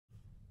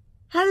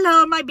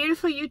Hello, my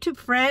beautiful YouTube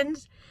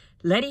friends.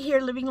 Letty here,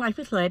 living life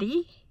with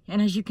Letty.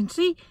 And as you can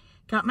see,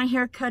 got my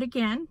hair cut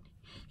again.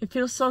 It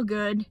feels so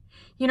good.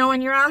 You know,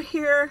 when you're out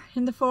here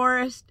in the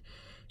forest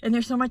and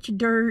there's so much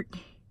dirt,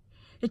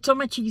 it's so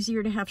much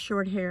easier to have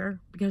short hair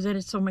because then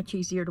it's so much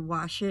easier to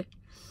wash it.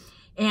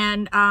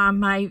 And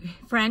my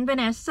friend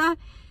Vanessa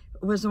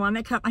was the one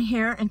that cut my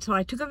hair, and so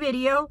I took a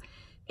video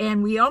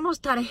and we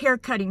almost had a hair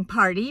cutting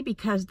party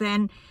because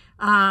then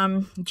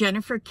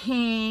Jennifer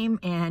came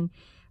and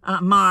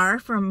Mar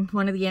from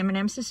one of the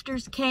M&M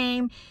sisters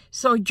came.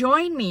 So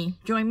join me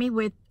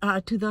with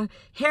to the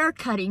hair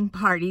cutting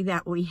party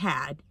that we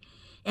had.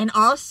 And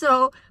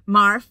also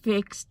Mar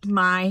fixed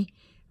my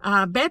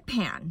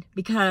bedpan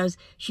because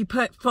she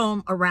put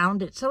foam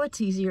around it so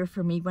it's easier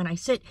for me when I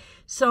sit.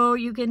 So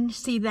you can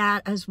see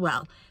that as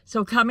well.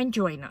 So come and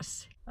join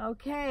us.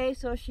 Okay,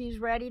 so she's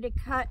ready to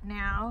cut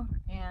now,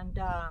 and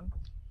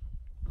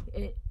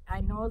I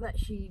know that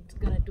she's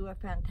going to do a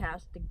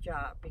fantastic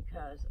job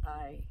because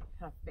I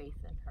have faith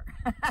in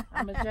her.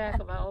 I'm a jack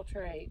of all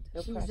trades.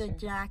 No She's pressure. a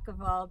jack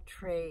of all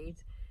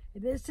trades.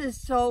 This is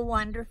so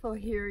wonderful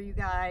here, you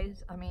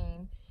guys. I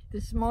mean,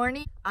 this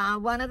morning,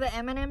 one of the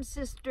M&M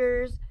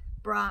sisters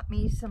brought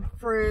me some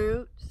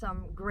fruit,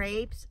 some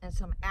grapes, and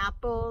some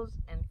apples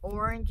and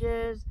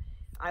oranges.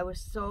 I was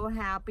so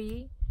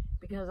happy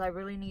because I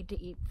really need to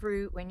eat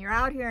fruit. When you're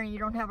out here and you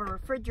don't have a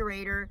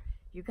refrigerator,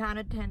 you kind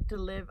of tend to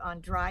live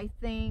on dry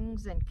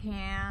things and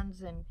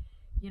cans, and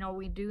you know,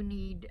 we do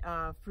need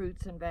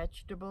fruits and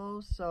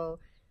vegetables. So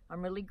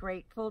I'm really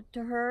grateful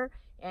to her.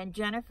 And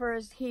Jennifer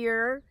is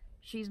here.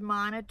 She's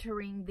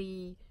monitoring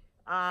the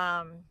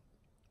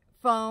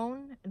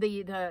phone,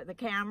 the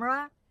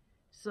camera.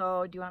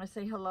 So do you want to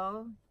say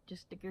hello?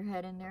 Just stick your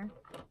head in there.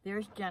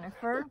 There's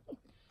Jennifer.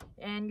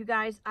 And you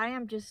guys, I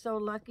am just so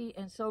lucky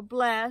and so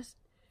blessed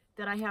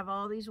that I have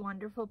all these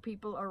wonderful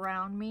people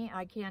around me.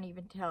 I can't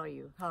even tell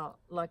you how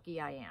lucky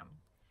I am.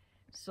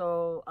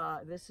 So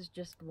this is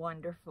just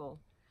wonderful.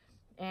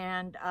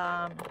 And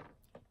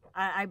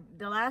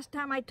the last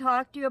time I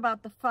talked to you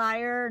about the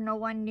fire, no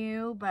one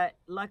knew, but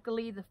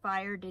luckily the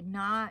fire did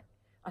not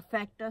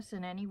affect us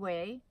in any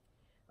way.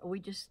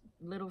 We just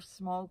little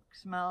smoke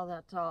smell,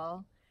 that's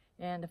all.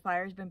 And the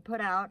fire's been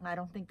put out, and I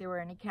don't think there were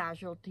any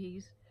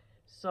casualties.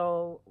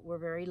 So we're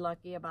very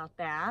lucky about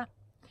that.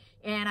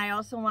 And I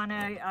also want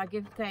to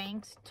give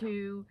thanks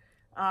to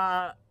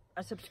a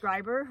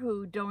subscriber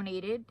who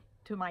donated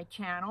to my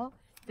channel.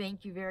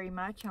 Thank you very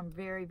much. I'm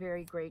very,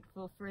 very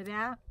grateful for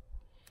that.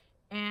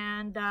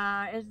 And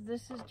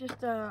this is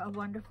just a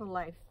wonderful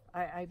life.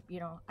 I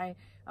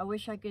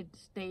wish I could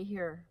stay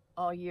here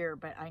all year,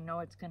 but I know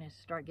it's going to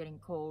start getting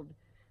cold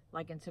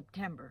like in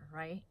September,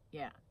 right?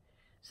 Yeah.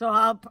 So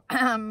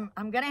I'm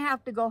going to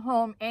have to go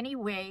home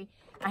anyway.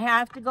 I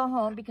have to go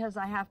home because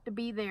I have to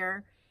be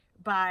there.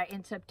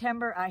 In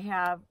September, I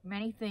have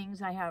many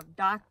things. I have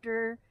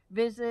doctor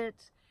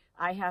visits.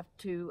 I have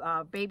to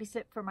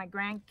babysit for my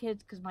grandkids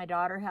because my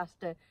daughter has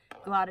to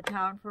go out of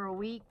town for a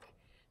week.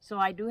 So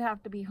I do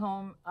have to be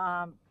home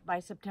by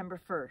September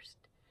 1st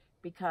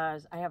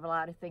because I have a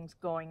lot of things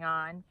going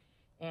on.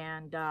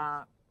 And,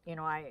 you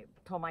know, I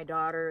told my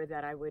daughter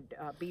that I would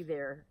be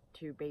there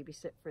to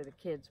babysit for the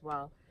kids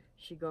while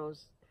she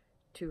goes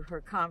to her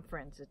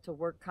conference. It's a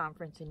work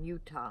conference in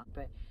Utah.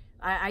 But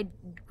I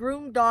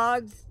groomed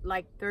dogs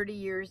like 30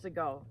 years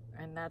ago,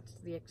 and that's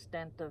the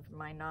extent of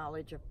my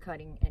knowledge of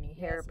cutting any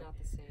hair. It's not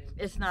the same.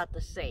 It's not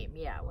the same,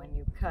 yeah. When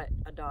you cut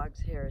a dog's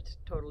hair, it's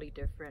totally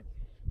different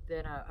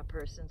than a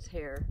person's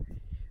hair.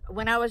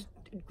 When I was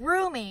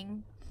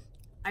grooming,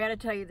 I gotta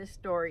tell you this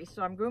story.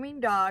 So I'm grooming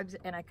dogs,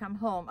 and I come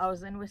home. I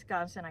was in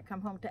Wisconsin. I come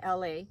home to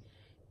LA,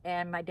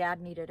 and my dad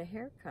needed a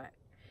haircut.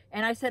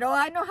 And I said, oh,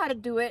 I know how to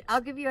do it.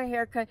 I'll give you a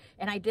haircut.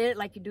 And I did it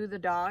like you do the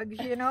dogs,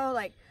 you know,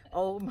 like,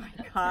 oh my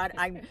God.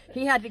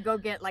 He had to go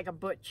get like a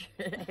butch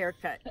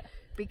haircut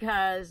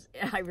because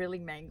I really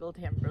mangled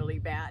him really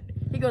bad.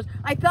 He goes,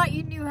 I thought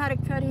you knew how to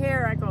cut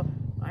hair. I go,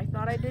 I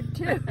thought I did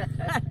too.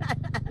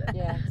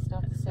 Yeah, it's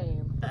not the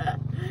same.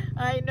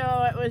 I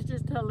know, it was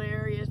just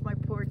hilarious. My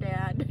poor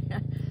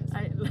dad.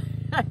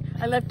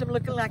 I left him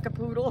looking like a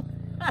poodle.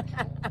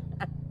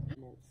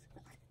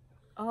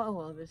 Oh,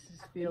 well, this is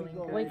feeling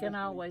good. We can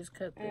always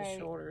cut this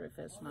shorter if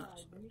it's not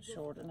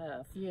short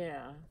enough.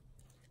 Yeah.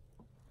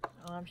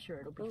 Oh, I'm sure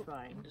it'll be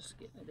fine. I'm just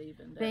getting it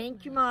evened up.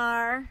 Thank you,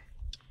 Mar.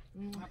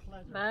 My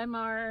pleasure. Bye,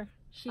 Mar.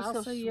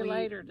 I'll see you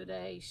later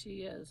today.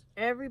 She is.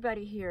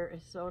 Everybody here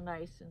is so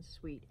nice and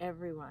sweet.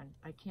 Everyone.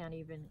 I can't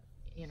even,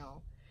 you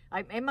know.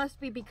 It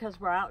must be because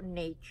we're out in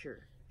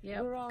nature.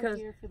 Yeah, we're all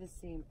here for the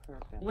same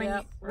purpose.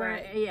 Yep,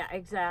 right. Yeah,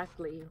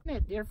 exactly. Isn't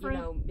it different?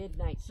 You know,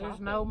 midnight shopping. There's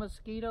no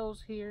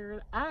mosquitoes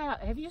here.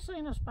 Have you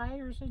seen a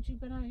spider since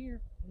you've been out here?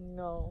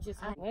 No.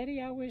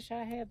 Letty, I wish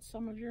I had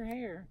some of your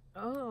hair.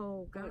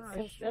 Oh,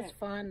 gosh. That's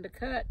fun to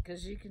cut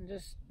because you can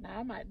just, now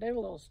I might do a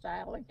little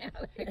styling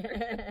out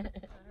there.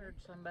 I heard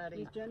somebody.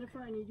 Hey,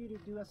 Jennifer, I need you to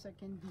do a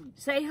second beat.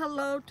 Say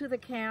hello to the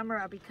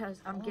camera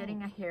because I'm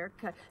getting a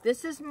haircut.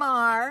 This is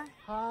Mar.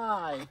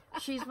 Hi.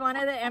 She's one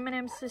of the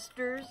M&M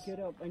sisters. Get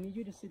up. I need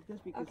you to sit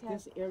this because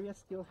this area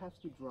still has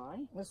to dry.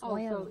 This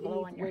wind's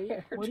blowing your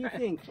hair. What do you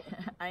think?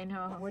 I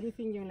know. What do you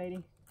think, young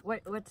lady?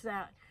 What's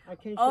that? I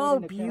can't show Oh, it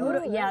in the camera.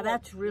 beautiful. Yeah,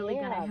 that's really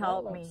going to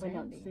help me.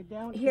 Sit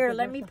down. Here,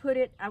 let me put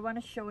it. I want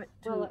to show it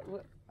too.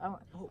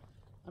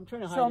 I'm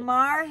trying to hide So it.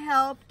 Mar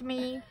helped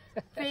me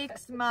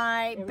fix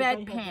my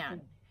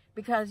bedpan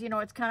because, you know,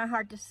 it's kind of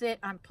hard to sit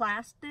on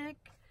plastic.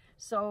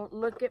 So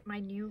look at my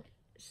new,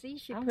 see,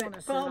 she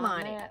put foam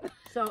on it.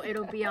 So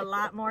it'll be a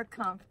lot more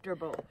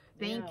comfortable.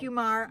 Thank you,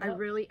 Mar. I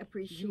really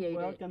appreciate it.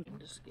 Welcome. I'm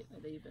just getting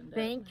it evened up.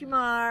 Thank you,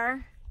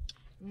 Mar.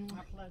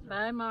 My pleasure.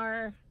 Bye,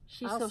 Mar.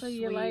 I'll see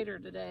you later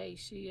today.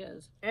 She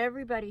is.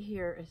 Everybody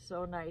here is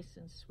so nice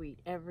and sweet.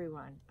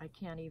 Everyone. I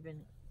can't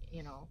even,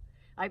 you know.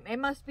 It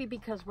must be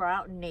because we're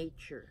out in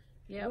nature.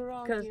 Yeah, we're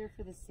all here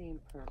for the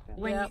same purpose.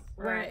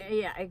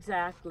 Yeah,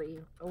 exactly.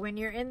 When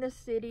you're in the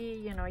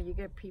city, you know, you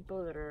get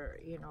people that are,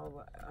 you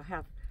know,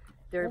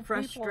 they're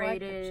frustrated. People like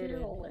to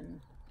chill and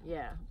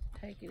yeah.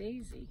 Take it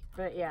easy.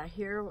 But yeah,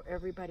 here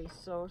everybody's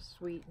so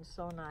sweet and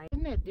so nice.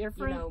 Isn't it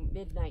different? You know,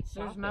 midnight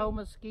shopping. There's no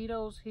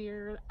mosquitoes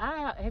here.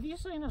 Have you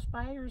seen a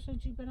spider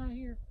since you've been out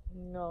here?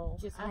 No.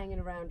 Just hanging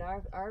around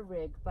our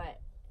rig, but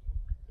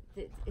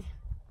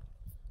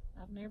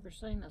I've never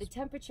seen the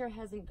temperature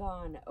hasn't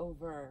gone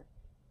over,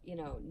 you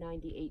know,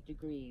 98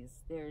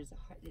 degrees. There's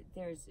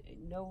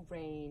no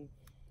rain.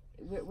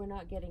 We're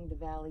not getting the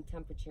valley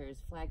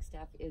temperatures.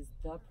 Flagstaff is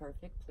the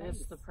perfect place.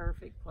 It's the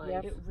perfect place.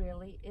 Yep. It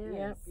really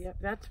is. Yep.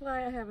 That's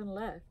why I haven't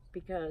left,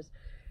 because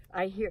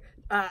I hear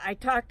I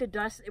talked to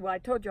Dusty. Well, I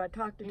told you I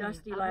talked to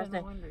Dusty last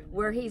night.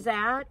 Where he's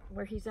at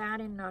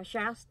in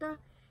Shasta,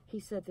 he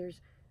said there's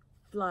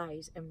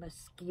flies and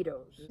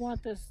mosquitoes. You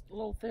want this a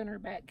little thinner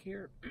back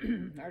here,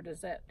 or how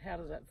does that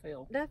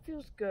feel? That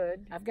feels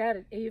good. I've got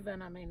it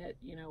even. I mean, it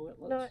looks.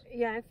 No,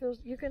 yeah, it feels.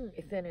 You can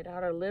thin it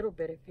out a little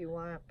bit if you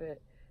want, but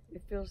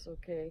it feels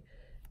okay.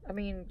 I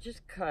mean,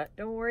 just cut.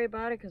 Don't worry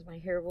about it because my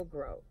hair will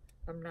grow.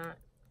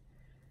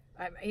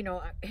 You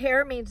know,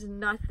 hair means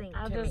nothing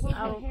to me.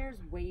 Well, my hair's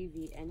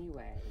wavy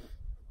anyway.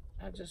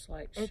 I just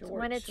like short.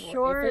 When it's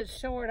short. If it's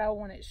short, I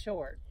want it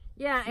short.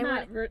 Yeah, and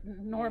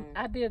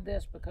I did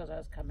this because I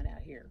was coming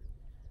out here.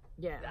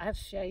 Yeah, I've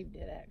shaved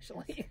it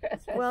actually.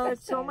 Well,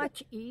 it's so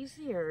much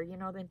easier, you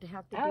know, than to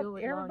have to deal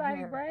with long hair.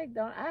 Everybody bragged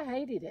on it. I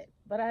hated it,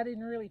 but I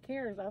didn't really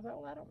care. I thought,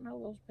 well, I don't know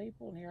those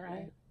people in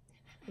here.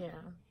 Yeah.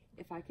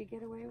 If I could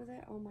get away with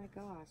it, oh my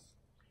gosh.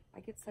 I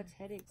get such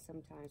headaches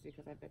sometimes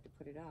because I've got to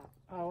put it up.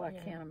 Oh, I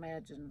can't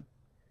imagine.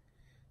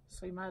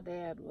 See, my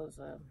dad was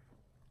a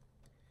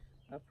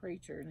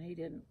preacher, and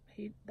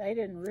they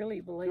didn't really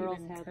believe Girls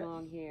in had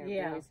long hair,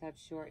 boys had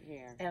short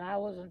hair. And I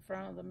was in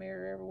front of the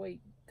mirror every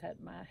week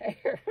cutting my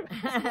hair.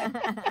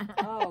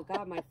 Oh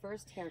God, my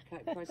first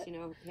haircut, of course, you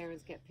know,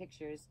 parents get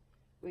pictures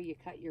where you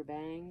cut your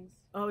bangs.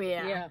 Oh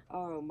yeah.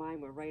 Oh,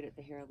 mine were right at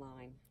the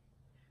hairline.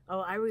 Oh,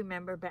 I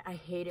remember, but I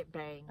hated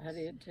bangs. I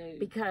did too.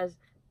 Because,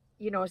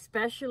 you know,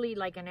 especially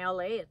like in LA,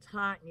 it's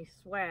hot and you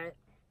sweat,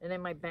 and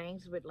then my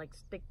bangs would like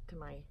stick to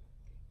my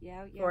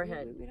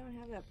forehead. We don't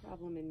have that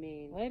problem in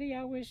Maine. Lady,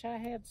 I wish I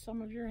had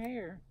some of your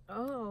hair.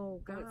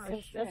 Oh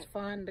gosh, that's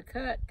fun to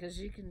cut because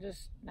you can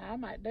just. Now I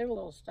might do a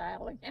little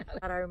styling.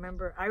 But I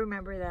remember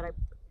that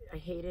I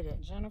hated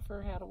it.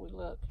 Jennifer, how do we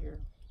look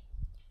here?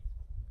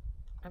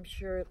 I'm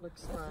sure it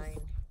looks fine.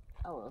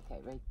 Oh, okay,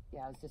 right.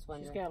 Yeah, I was just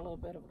wondering. She's got a little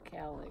bit of a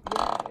cowlick.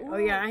 Yeah. Oh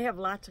yeah, I have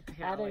lots of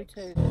cowlicks.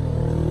 I do too.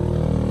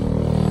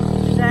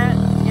 Is that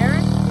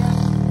Eric?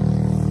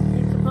 Yeah.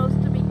 He's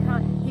supposed to be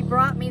cut. He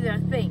brought me the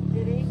thing.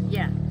 Did he?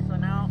 Yeah. So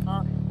now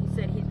he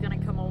said he's gonna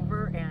come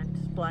over and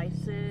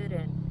splice it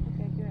and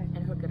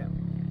hook it up.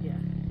 Yeah.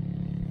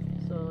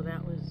 So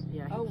that was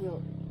Oh,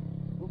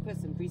 we'll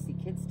put some greasy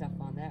kid stuff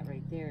on that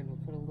right there, and we'll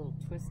put a little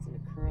twist and a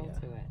curl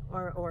to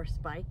it. Or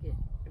spike it.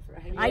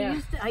 Right.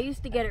 I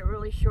used to get it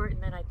really short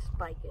and then I'd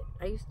spike it.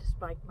 I used to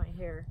spike my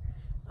hair,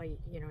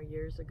 you know,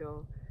 years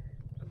ago.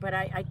 But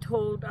I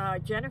told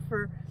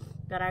Jennifer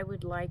that I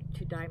would like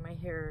to dye my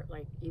hair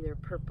like either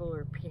purple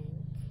or pink.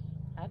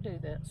 I do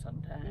that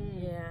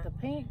sometimes. Yeah. The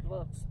pink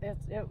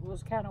it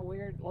was kind of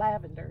weird.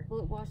 Lavender. Well,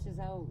 it washes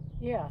out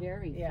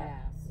very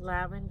fast.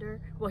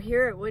 Lavender. Well,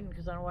 here it wouldn't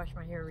because I don't wash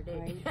my hair every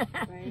day.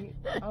 Right.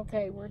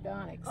 Okay, we're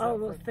done. Oh,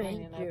 well,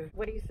 thank you.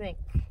 What do you think?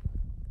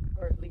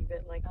 Or leave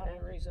it like that? The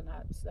only reason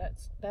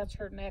that's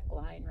her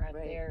neckline right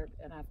there,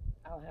 and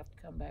I'll have to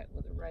come back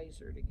with a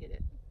razor to get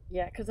it.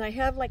 Yeah, because I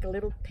have like a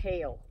little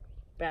tail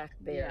back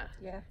there.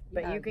 Yeah.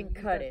 But you can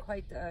cut it.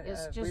 Quite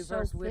it's just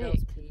reverse so widow's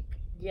thick. peak.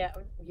 Yeah.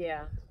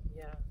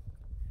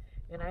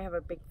 And I have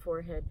a big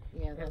forehead.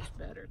 Yeah, that's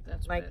better.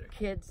 My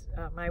kids,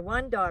 my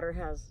one daughter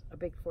has a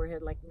big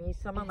forehead like me.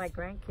 Some of my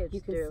grandkids do.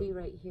 You can see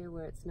right here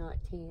where it's not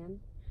tan.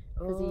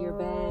 because of your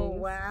bangs.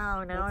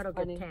 Wow, now That's it'll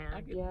funny. get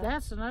tan. Yeah.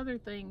 That's another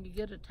thing. You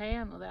get a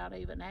tan without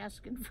even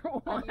asking for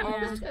one.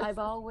 Yeah. I've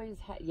always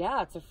had,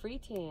 yeah, it's a free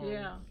tan.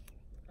 Yeah.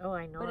 Oh,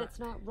 I know. But it's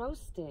not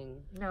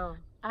roasting. No.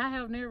 I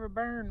have never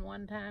burned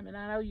one time, and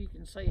I know you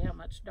can see how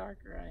much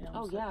darker I am.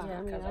 Oh, so- yeah.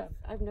 I mean, because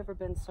I've never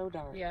been so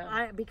dark.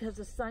 yeah. Because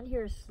the sun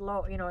here is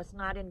slow, you know, it's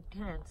not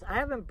intense. I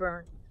haven't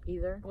burnt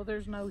either. Well,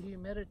 there's no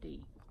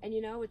humidity. And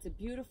you know, it's a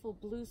beautiful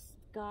blue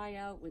sky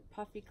out with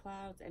puffy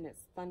clouds, and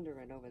it's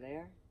thundering over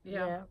there.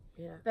 Yeah.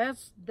 Yeah.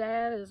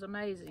 That is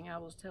amazing. I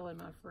was telling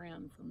my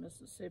friend from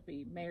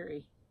Mississippi,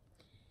 Mary.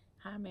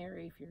 Hi,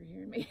 Mary, if you're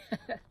hearing me.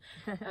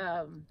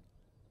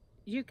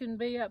 You can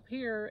be up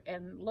here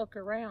and look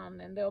around,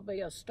 and there'll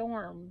be a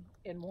storm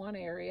in one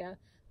area,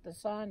 the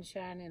sun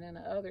shining in the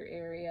other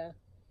area,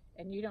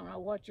 and you don't know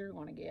what you're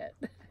going to get.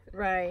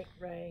 Right,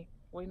 right.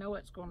 We know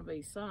it's going to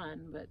be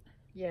sun, but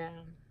Yeah.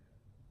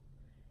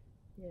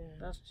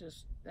 Yeah.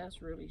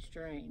 that's really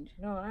strange.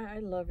 No, I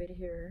love it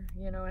here,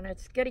 you know, and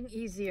it's getting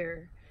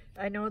easier.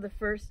 I know the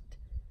first,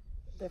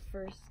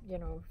 you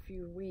know,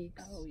 few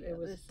weeks, it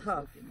was this is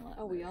tough. looking like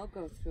Oh, we that. all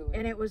go through it.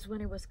 And it was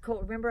when it was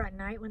cold. Remember at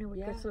night when it would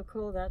Yeah. get so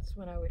cold? That's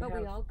when I would But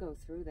have... we all go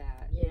through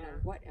that. Yeah. You know,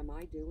 what am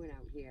I doing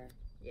out here?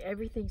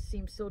 Everything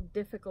seems so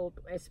difficult,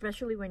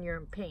 especially when you're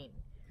in pain.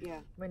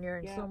 Yeah. When you're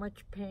in so Yeah.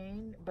 much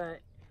pain.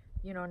 But,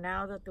 you know,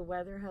 now that the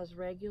weather has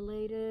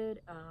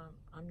regulated,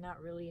 I'm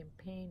not really in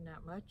pain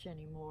that much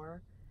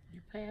anymore. You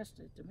passed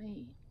it to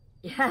me.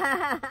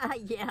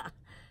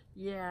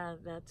 Yeah,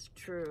 that's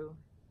true.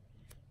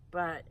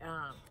 But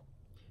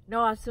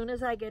no, as soon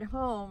as I get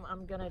home,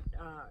 I'm gonna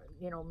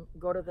you know,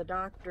 go to the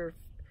doctor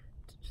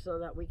so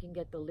that we can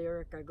get the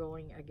Lyrica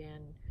going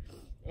again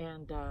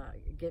and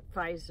get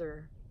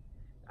Pfizer.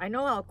 I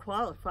know I'll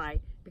qualify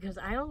because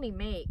I only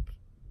make,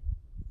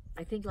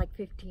 I think, like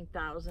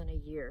 $15,000 a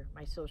year,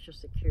 my Social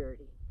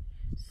Security.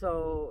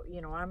 So, you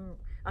know,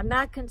 I'm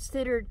not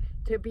considered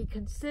to be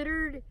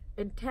considered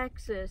in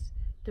Texas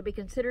to be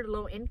considered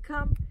low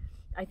income.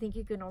 I think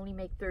you can only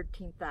make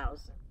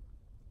 $13,000.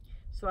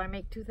 So I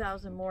make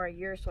 $2,000 more a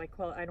year, so I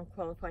don't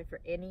qualify for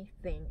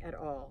anything at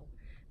all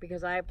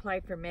because I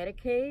applied for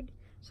Medicaid,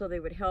 so they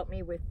would help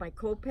me with my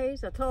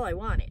copays. That's all I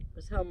wanted,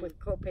 was help with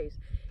copays,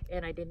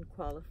 and I didn't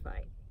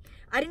qualify.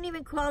 I didn't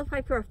even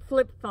qualify for a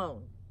flip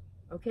phone.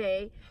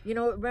 Okay, you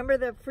know, remember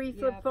the free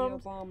flip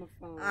phones? The Obama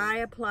phone. I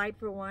applied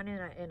for one,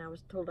 and I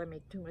was told I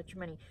make too much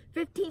money.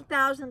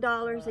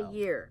 $15,000 a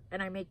year,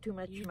 and I make too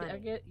much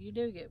money. You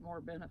do get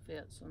more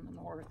benefits in the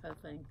north, I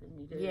think, than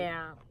you do.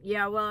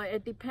 Yeah. Well,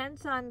 it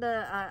depends on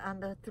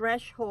the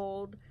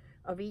threshold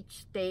of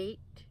each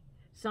state.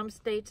 Some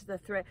states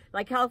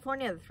like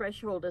California, the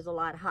threshold is a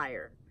lot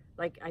higher.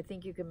 Like I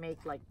think you can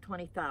make like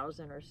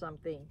 $20,000 or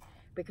something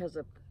because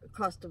of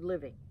cost of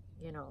living,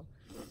 you know.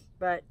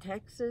 But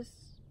Texas,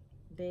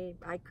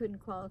 I couldn't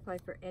qualify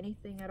for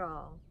anything at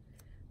all.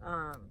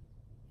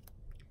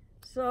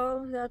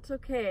 So that's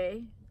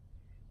okay.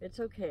 It's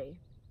okay.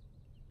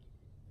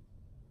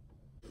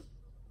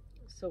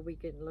 So we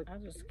can look. I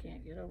just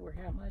can't get over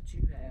how much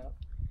you have.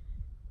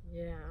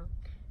 Yeah.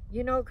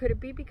 You know, could it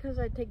be because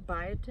I take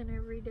biotin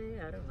every day?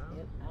 I don't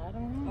know. I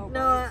don't know. Oh, No,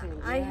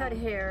 biotin, I yeah. had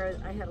hair.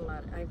 I had a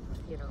lot. I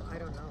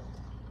don't know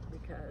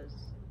because.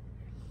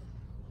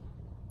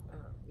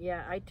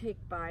 Yeah, I take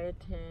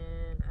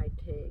biotin. I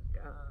take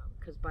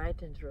because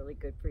biotin's really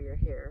good for your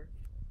hair.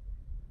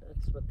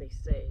 That's what they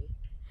say.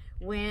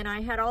 When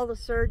I had all the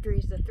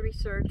surgeries, the 3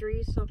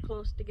 surgeries so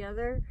close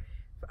together,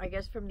 I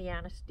guess from the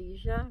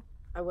anesthesia,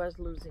 I was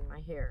losing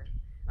my hair.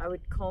 I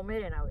would comb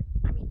it,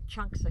 and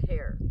chunks of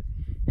hair.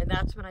 And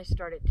that's when I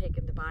started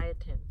taking the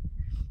biotin.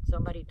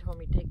 Somebody told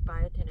me take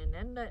biotin, and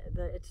then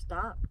it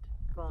stopped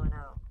falling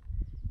out.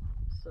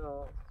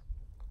 So,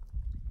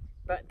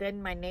 but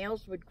then my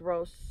nails would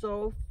grow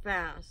so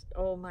fast.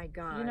 Oh my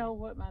God. You know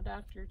what my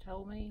doctor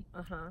told me?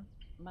 Uh-huh.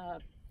 My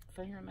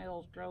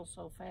fingernails grow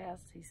so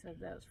fast, he said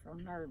that's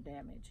from nerve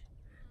damage.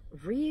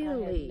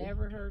 Really? I had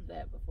never heard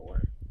that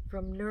before.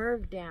 From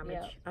nerve damage.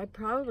 Yeah. I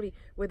probably,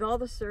 with all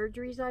the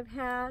surgeries I've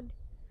had,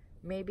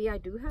 maybe I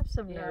do have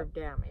some nerve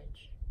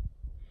damage.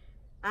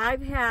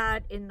 I've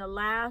had, in the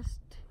last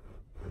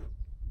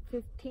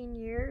 15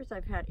 years,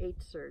 I've had 8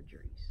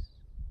 surgeries.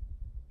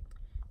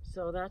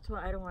 So that's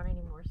why I don't want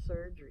any more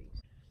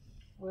surgeries.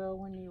 Well,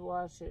 when you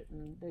wash it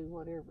and do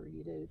whatever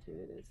you do to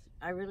it,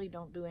 I really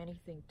don't do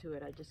anything to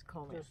it. I just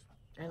comb it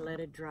and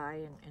let it dry,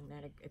 and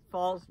then it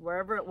falls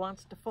wherever it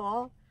wants to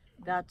fall.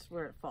 That's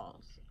where it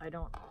falls. I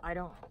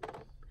don't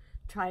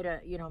try to,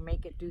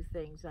 make it do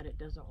things that it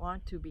doesn't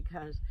want to,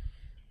 because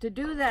to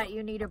do that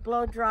you need a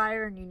blow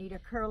dryer and you need a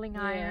curling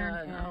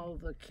iron and all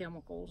the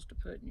chemicals to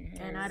put in your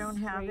hair. and I don't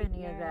have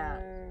any of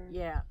that.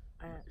 Yeah.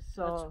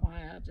 So that's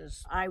why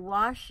I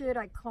wash it,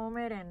 I comb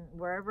it, and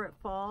wherever it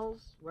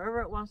falls,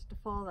 wherever it wants to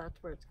fall,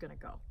 that's where it's going to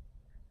go.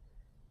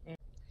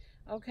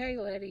 Okay,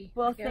 Letty.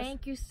 Well,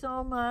 thank you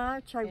so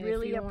much. I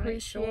really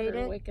appreciate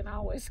it. We can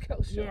always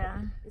go shorter.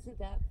 Yeah. Isn't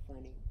that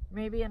funny?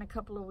 Maybe in a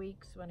couple of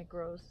weeks when it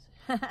grows.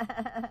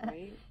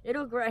 Right?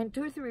 It'll grow. In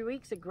 2 or 3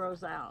 weeks, it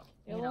grows out.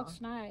 It looks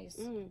nice.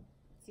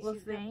 Well,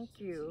 thank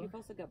you. You've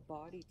also got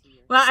body to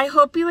you. Well, I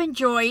hope you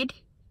enjoyed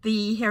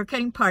the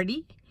haircutting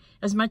party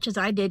as much as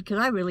I did, because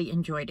I really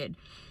enjoyed it.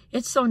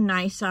 It's so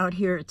nice out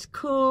here. It's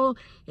cool,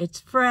 it's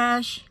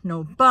fresh,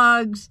 no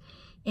bugs,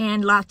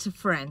 and lots of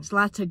friends,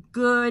 lots of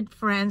good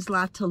friends,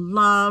 lots of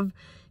love.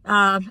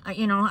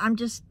 You know,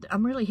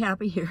 I'm really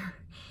happy here.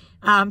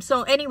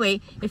 So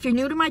anyway, if you're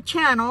new to my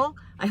channel,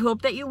 I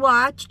hope that you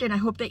watched and I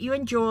hope that you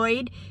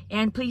enjoyed,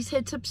 and please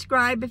hit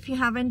subscribe if you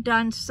haven't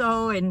done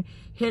so, and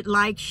hit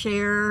like,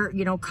 share,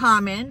 you know,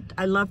 comment.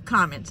 I love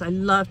comments. I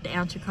love to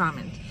answer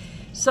comments.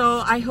 So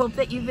I hope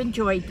that you've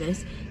enjoyed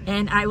this,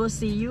 and I will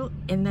see you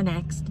in the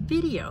next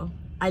video.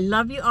 I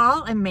love you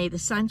all, and may the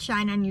sun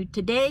shine on you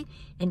today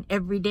and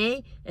every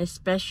day,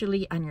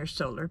 especially on your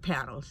solar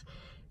panels.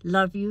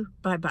 Love you.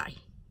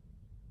 Bye-bye.